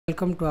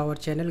Welcome to our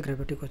channel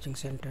Gravity Coaching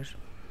Center.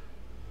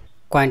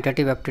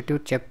 Quantitative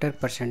Aptitude Chapter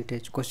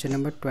Percentage. Question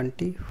number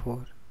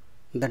 24.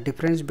 The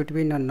difference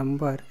between a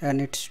number and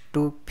its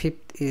 2/5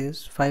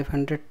 is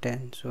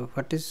 510. So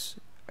what is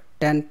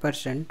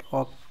 10%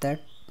 of that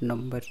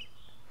number?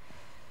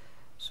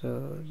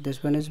 So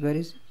this one is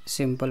very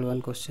simple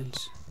one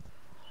questions.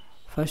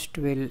 First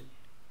we'll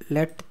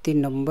let the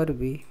number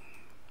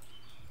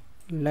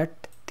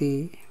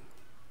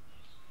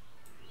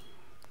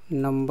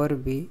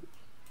be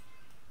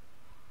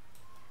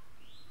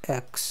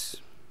x,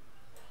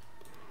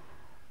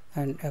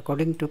 and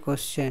according to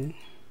question,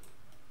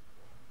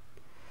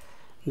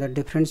 the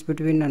difference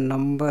between a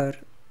number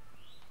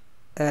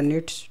and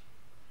its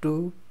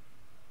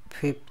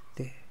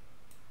 2/5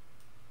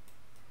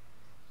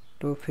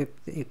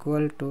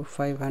 equal to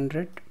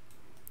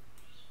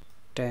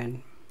 510,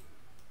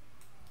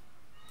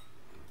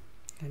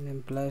 and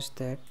implies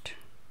that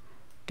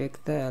take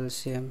the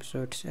LCM. So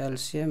its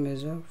LCM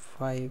is a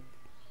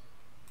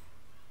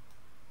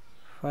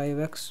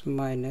 5x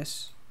minus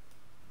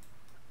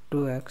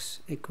 2x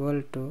equal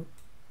to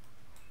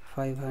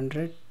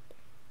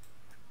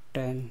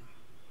 510,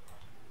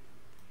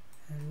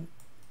 and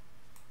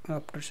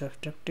after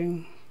subtracting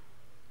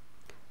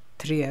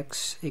 3x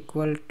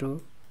equal to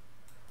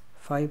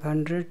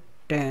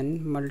 510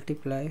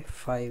 multiply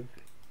 5,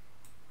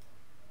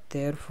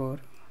 therefore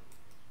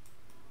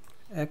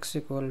x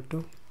equal to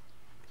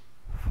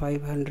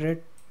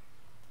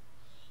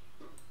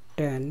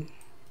 510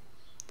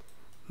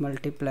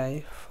 multiply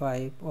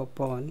 5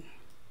 upon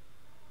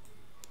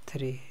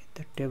 3.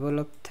 The table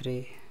of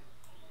 3,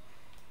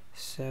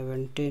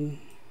 17,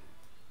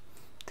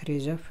 3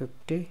 is a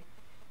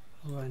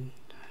 51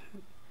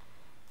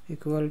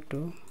 equal to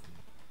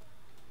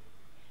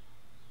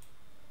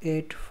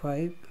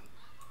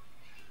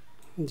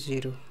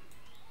 850,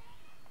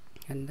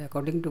 and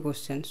according to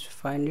questions,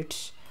 find its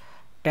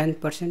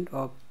 10%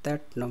 of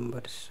that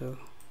number. So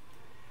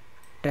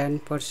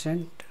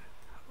 10%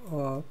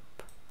 of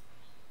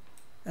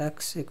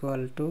x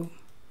equal to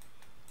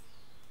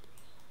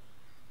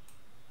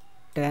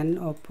 10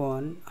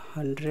 upon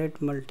 100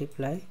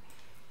 multiply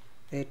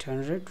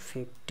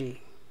 850.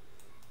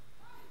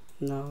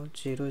 Now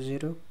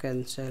 0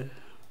 cancel,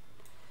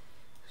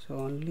 so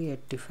only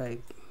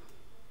 85.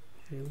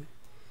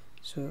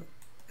 So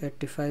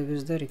 85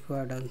 is the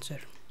required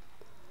answer.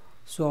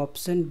 So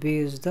option B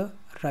is the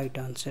right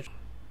answer.